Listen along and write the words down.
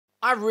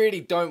I really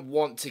don't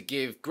want to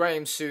give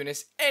Graeme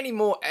Souness any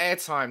more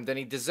airtime than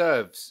he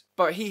deserves,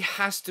 but he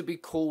has to be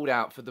called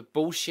out for the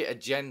bullshit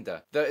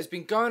agenda that has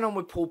been going on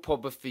with Paul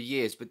Pogba for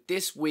years, but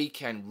this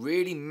weekend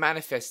really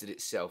manifested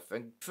itself,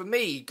 and for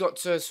me, got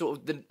to sort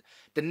of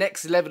the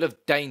next level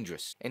of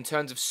dangerous in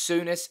terms of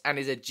Souness and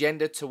his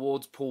agenda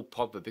towards Paul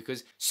Pogba,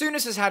 because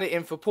Souness has had it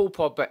in for Paul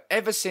Pogba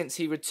ever since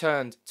he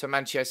returned to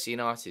Manchester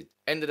United.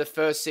 End of the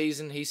first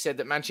season, he said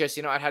that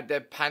Manchester United had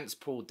their pants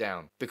pulled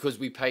down because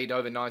we paid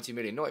over 90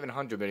 million, not even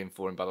 100 million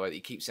for him, by the way. He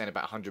keeps saying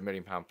about £100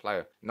 million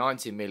player,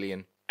 90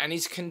 million. And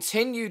he's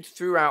continued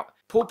throughout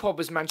Paul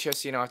Pogba's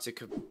Manchester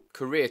United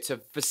career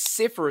to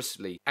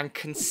vociferously and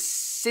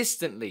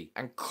consistently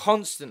and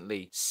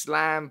constantly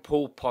slam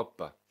Paul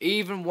Pogba,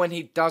 even when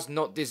he does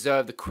not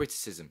deserve the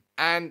criticism.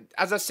 And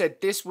as I said,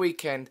 this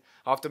weekend,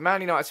 after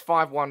Man United's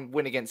 5-1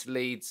 win against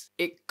Leeds,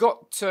 it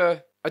got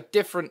to a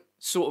different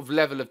sort of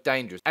level of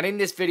danger. And in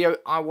this video,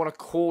 I want to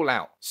call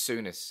out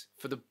Souness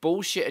for the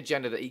bullshit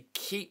agenda that he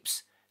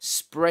keeps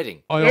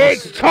spreading.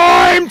 It's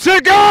time to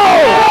go!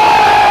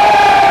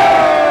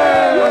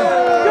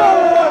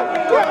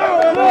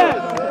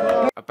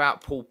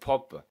 About Paul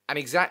Pogba, and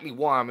exactly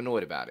why I'm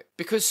annoyed about it.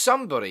 Because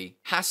somebody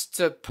has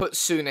to put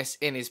Souness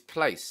in his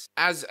place.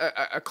 As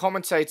a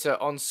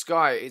commentator on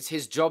Sky, it's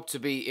his job to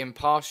be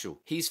impartial.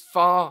 He's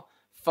far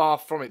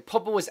from it.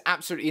 Pogba was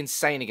absolutely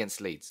insane against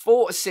Leeds.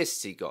 4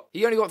 assists he got.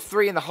 He only got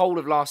 3 in the whole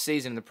of last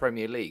season in the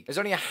Premier League. There's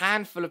only a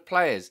handful of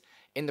players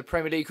in the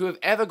Premier League who have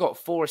ever got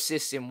 4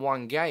 assists in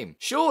one game.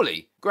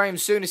 Surely, Graeme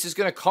Souness is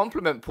going to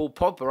compliment Paul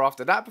Pogba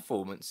after that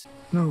performance.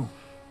 No,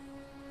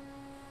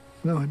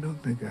 I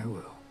don't think I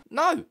will.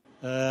 No.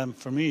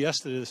 For me,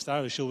 yesterday, the star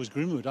of the show was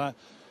Greenwood. I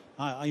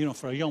you know,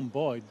 for a young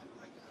boy,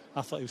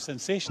 I thought he was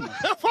sensational.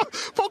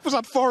 Pogba's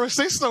had 4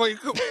 assists, though.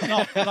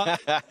 No,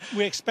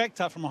 we expect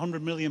that from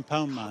 £100 million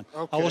man.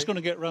 Okay. I was going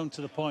to get round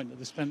to the point that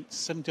they spent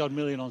 70-odd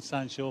million on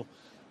Sancho.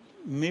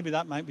 Maybe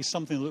that might be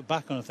something to look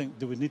back on and think,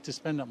 do we need to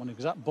spend that money?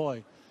 Because that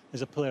boy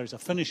is a player, he's a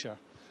finisher.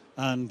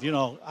 And, you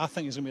know, I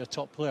think he's going to be a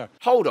top player.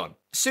 Hold on.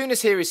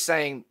 Souness here is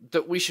saying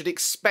that we should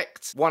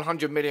expect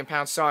 £100 million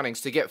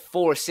signings to get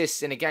 4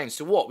 assists in a game.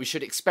 So what? We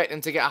should expect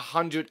them to get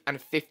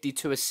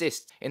 152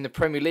 assists in the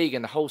Premier League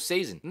in the whole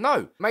season?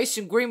 No.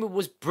 Mason Greenwood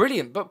was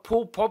brilliant, but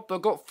Paul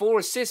Pogba got 4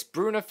 assists.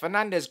 Bruno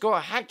Fernandes got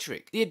a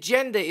hat-trick. The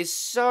agenda is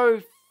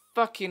so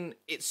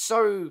it's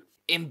so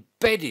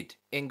embedded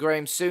in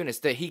Graeme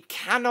Souness that he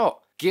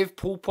cannot give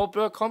Paul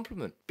Pogba a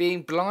compliment.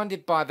 Being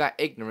blinded by that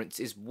ignorance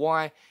is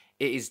why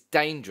it is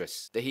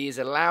dangerous that he is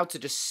allowed to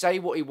just say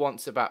what he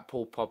wants about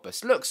Paul Pogba.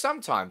 So look,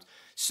 sometimes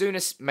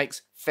Souness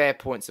makes fair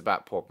points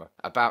about Pogba,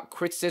 about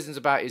criticisms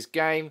about his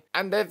game,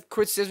 and they're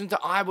criticisms that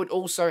I would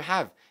also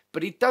have.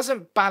 But he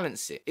doesn't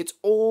balance it. It's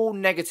all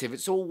negative.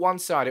 It's all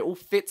one-sided. It all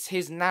fits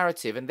his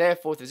narrative. And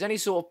therefore, if there's any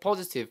sort of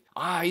positive,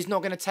 he's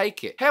not going to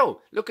take it. Hell,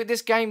 look at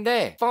this game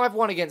there.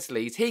 5-1 against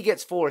Leeds. He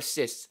gets 4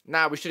 assists.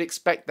 Now, we should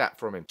expect that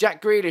from him.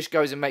 Jack Grealish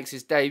goes and makes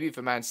his debut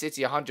for Man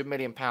City, £100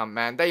 million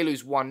man. They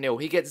lose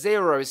 1-0. He gets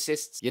 0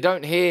 assists. You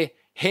don't hear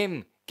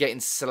him getting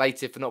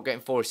slated for not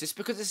getting 4 assists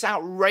because it's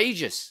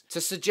outrageous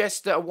to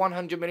suggest that a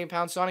 £100 million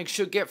signing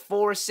should get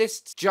 4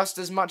 assists just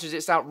as much as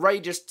it's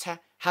outrageous to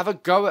have a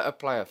go at a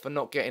player for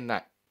not getting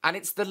that. And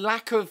it's the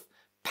lack of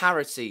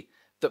parity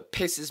that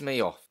pisses me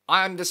off.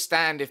 I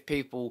understand if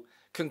people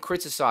can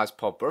criticise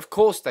Pogba. Of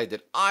course they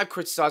did. I've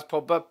criticised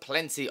Pogba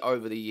plenty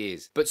over the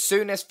years. But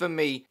Souness, for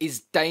me, is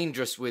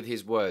dangerous with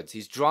his words.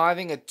 He's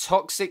driving a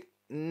toxic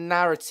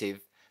narrative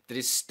that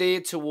is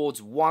steered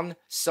towards one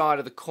side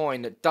of the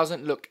coin that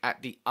doesn't look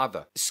at the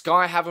other.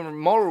 Sky have a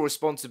moral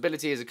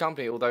responsibility as a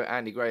company, although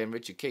Andy Gray and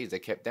Richard Keys, they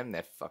kept them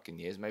their fucking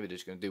years. Maybe they're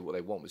just going to do what they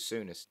want with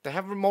Souness. They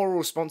have a moral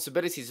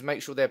responsibility to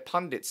make sure their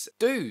pundits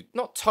do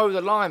not toe the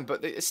line,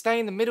 but they stay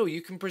in the middle.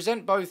 You can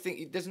present both.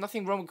 There's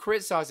nothing wrong with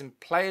criticising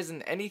players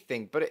and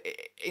anything, but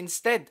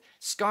instead,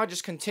 Sky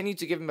just continue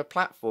to give him a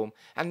platform,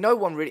 and no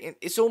one really,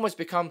 it's almost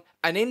become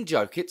an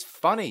in-joke. It's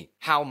funny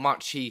how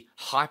much he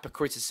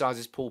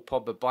hyper-criticises Paul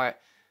Pogba by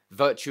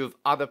virtue of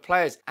other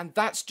players, and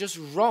that's just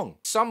wrong.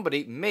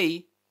 Somebody,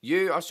 me,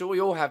 you, I'm sure we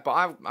all have,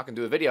 but I can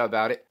do a video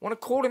about it, want to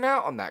call him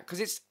out on that because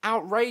it's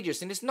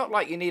outrageous, and it's not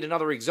like you need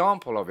another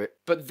example of it.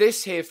 But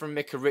this here from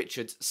Micah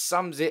Richards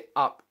sums it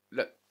up.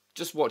 Look,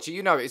 just watch it.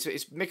 You know,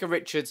 it's Micah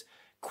Richards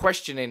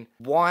questioning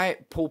why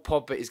Paul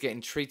Pogba is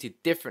getting treated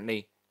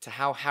differently to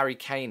how Harry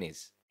Kane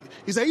is.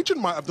 His agent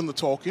might have done the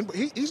talking, but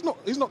he's not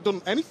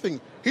done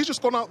anything. He's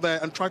just gone out there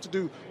and tried to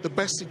do the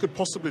best he could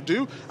possibly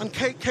do. And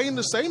Kane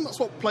the same. That's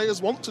what players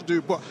want to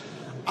do. But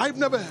I've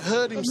never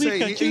heard him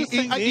say. Do you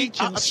think the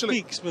agent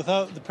speaks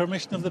without the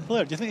permission of the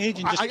player? Do you think the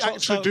agent just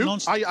talks out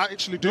nonsense? I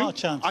actually do. Not a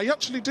chance. I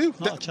actually do.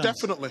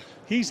 Definitely.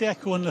 He's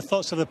echoing the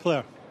thoughts of the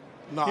player.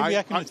 No, he'll be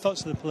echoing the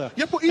thoughts of the player.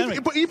 Yeah, but even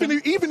if he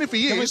is, even if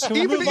he is, from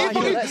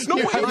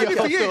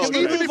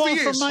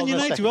Man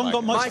United, we haven't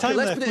got much time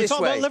left. We're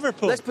talking about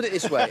Liverpool. Let's put it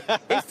this way: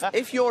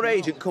 if your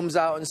agent comes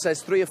out and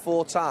says 3 or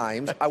 4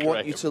 times, I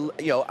want you to,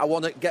 I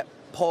want to get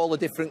Paul a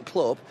different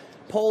club,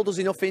 Paul does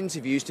enough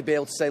interviews to be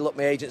able to say, look,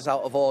 my agent's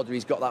out of order,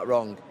 he's got that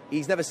wrong.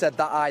 He's never said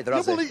that either,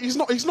 has he? He's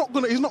not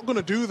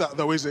gonna do that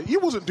though, is it? You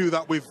wouldn't do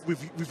that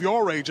with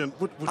your agent,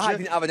 would I you?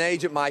 didn't have an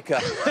agent, Micah.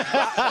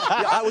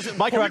 I wasn't.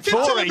 Micah had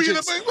 4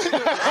 agents.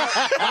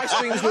 My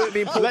strings weren't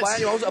being pulled by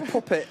anyone. I wasn't a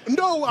puppet.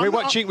 No,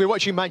 We're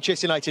watching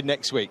Manchester United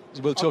next week.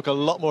 We'll talk a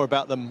lot more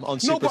about them on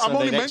Super No, but I'm Sunday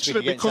only next week mentioning it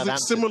against because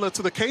it's Southampton. similar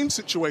to the Kane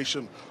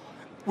situation.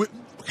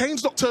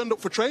 Kane's not turned up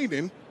for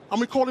training, and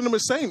we're calling him a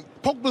saint.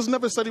 Pogba's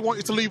never said he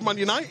wanted to leave Man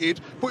United,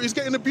 but he's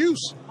getting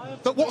abuse.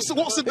 What's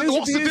the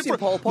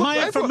difference?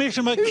 My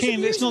information about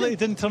Kane, it's not that he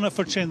didn't turn up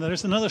for training. There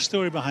is another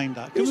story behind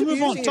that. Can we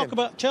move on? Talk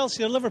about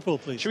Chelsea or Liverpool,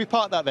 please. Should we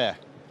park that there?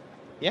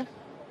 Yeah?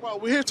 Well,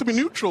 we're here to be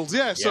neutrals,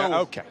 yeah. So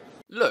okay.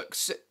 Look,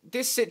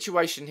 this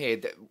situation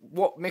here,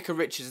 what Micah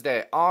Richards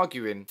there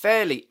arguing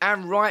fairly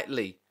and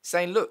rightly,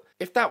 saying, look,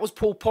 if that was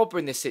Paul Pogba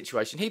in this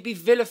situation, he'd be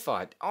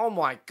vilified. Oh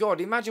my God,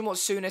 imagine what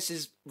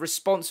Souness's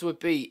response would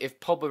be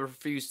if Pogba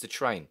refused to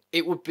train.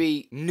 It would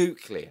be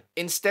nuclear.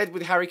 Instead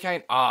with Harry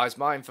Kane, it's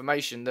my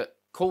information that,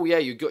 cool, yeah,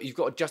 you've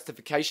got a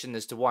justification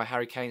as to why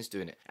Harry Kane's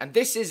doing it. And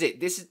this is it.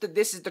 This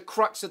is the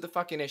crux of the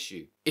fucking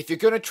issue. If you're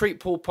going to treat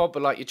Paul Pogba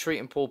like you're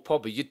treating Paul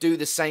Pogba, you do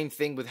the same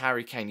thing with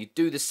Harry Kane. You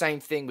do the same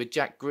thing with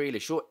Jack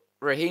Grealish or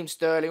Raheem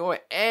Sterling or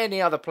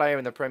any other player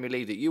in the Premier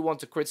League that you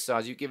want to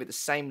criticise. You give it the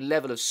same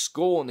level of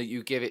scorn that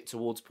you give it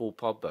towards Paul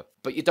Pogba.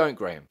 But you don't,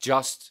 Graeme.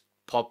 Just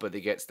Pogba that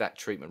gets that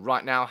treatment.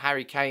 Right now,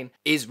 Harry Kane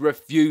is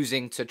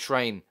refusing to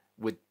train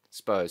with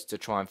Spurs to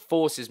try and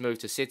force his move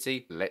to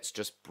City. Let's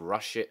just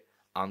brush it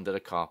under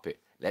the carpet.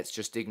 Let's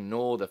just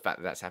ignore the fact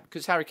that that's happened.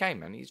 Because Harry Kane,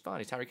 man, he's fine.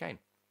 He's Harry Kane.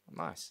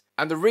 Nice.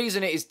 And the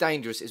reason it is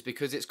dangerous is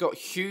because it's got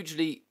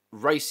hugely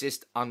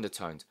racist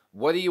undertones.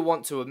 Whether you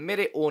want to admit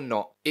it or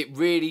not, it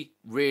really,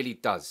 really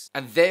does.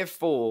 And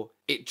therefore,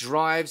 it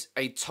drives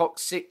a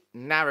toxic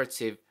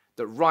narrative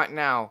that right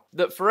now,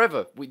 that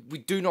forever, we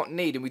do not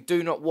need and we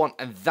do not want.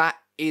 And that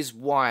is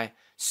why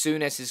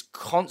Souness's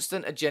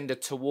constant agenda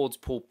towards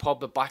Paul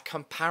Pogba by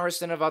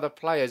comparison of other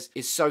players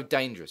is so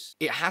dangerous.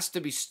 It has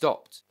to be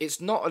stopped. It's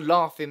not a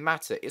laughing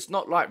matter. It's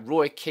not like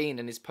Roy Keane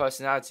and his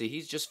personality.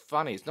 He's just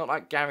funny. It's not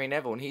like Gary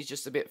Neville and he's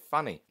just a bit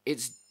funny.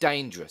 It's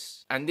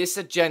dangerous. And this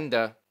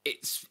agenda,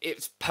 it's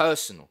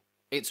personal.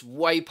 It's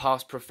way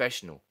past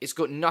professional. It's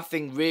got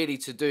nothing really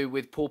to do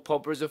with Paul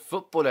Pogba as a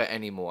footballer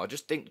anymore. I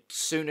just think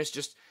Souness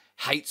just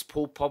hates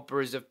Paul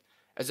Pogba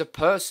as a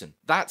person.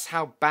 That's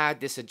how bad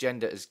this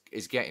agenda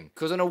is getting.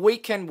 Because on a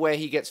weekend where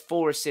he gets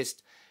 4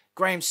 assists,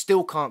 Graeme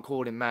still can't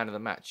call him man of the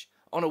match.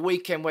 On a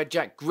weekend where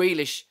Jack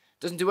Grealish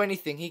doesn't do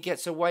anything, he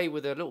gets away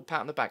with a little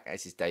pat on the back.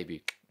 That's his debut.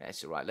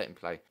 That's all right, let him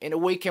play. In a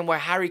weekend where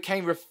Harry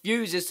Kane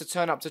refuses to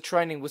turn up to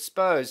training with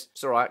Spurs,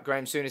 it's all right,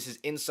 Graeme Souness'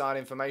 inside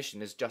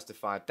information has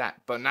justified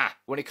that. But nah,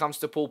 when it comes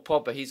to Paul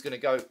Pogba, he's going to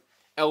go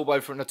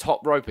elbow from the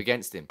top rope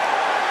against him.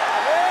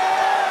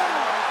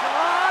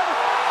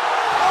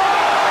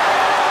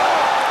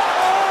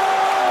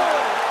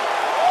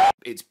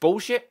 It's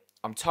bullshit.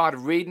 I'm tired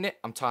of reading it.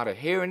 I'm tired of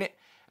hearing it.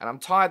 And I'm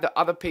tired that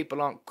other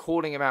people aren't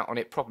calling him out on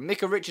it properly.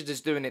 Micah Richards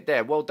is doing it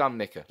there. Well done,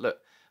 Micah. Look,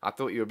 I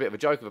thought you were a bit of a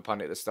joke of a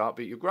pundit at the start,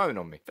 but you're growing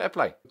on me. Fair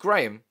play.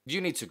 Graeme,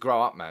 you need to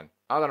grow up, man.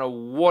 I don't know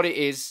what it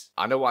is.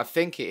 I know what I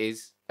think it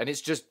is. And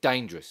it's just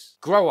dangerous.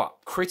 Grow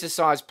up.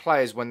 Criticise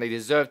players when they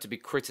deserve to be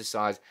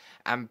criticised.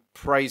 And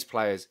praise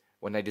players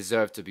when they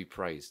deserve to be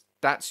praised.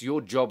 That's your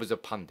job as a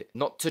pundit,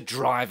 not to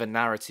drive a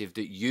narrative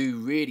that you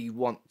really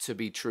want to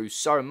be true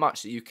so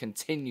much that you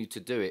continue to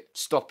do it.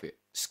 Stop it.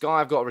 Sky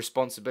have got a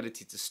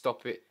responsibility to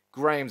stop it.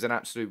 Graham's an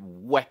absolute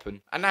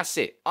weapon. And that's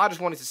it. I just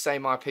wanted to say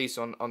my piece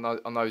on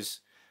those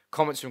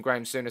comments from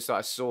Graeme Souness that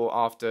I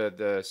saw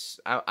after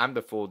and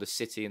before the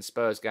City and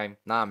Spurs game.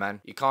 Nah,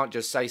 man, you can't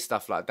just say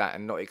stuff like that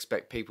and not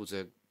expect people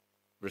to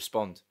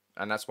respond.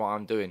 And that's what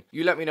I'm doing.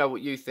 You let me know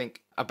what you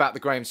think about the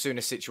Graeme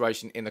Souness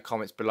situation in the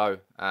comments below.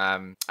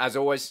 As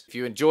always, if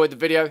you enjoyed the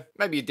video,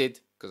 maybe you did,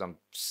 because I'm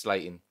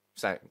slating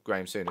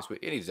Graeme Souness, but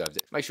he deserves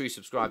it. Make sure you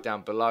subscribe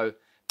down below.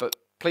 But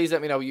please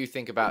let me know what you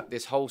think about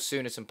this whole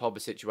Souness and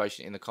Pogba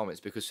situation in the comments,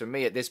 because for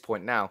me at this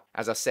point now,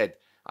 as I said,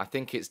 I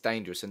think it's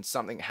dangerous and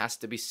something has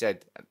to be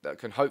said that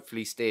can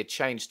hopefully steer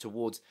change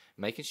towards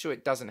making sure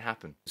it doesn't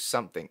happen.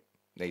 Something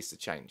needs to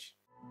change.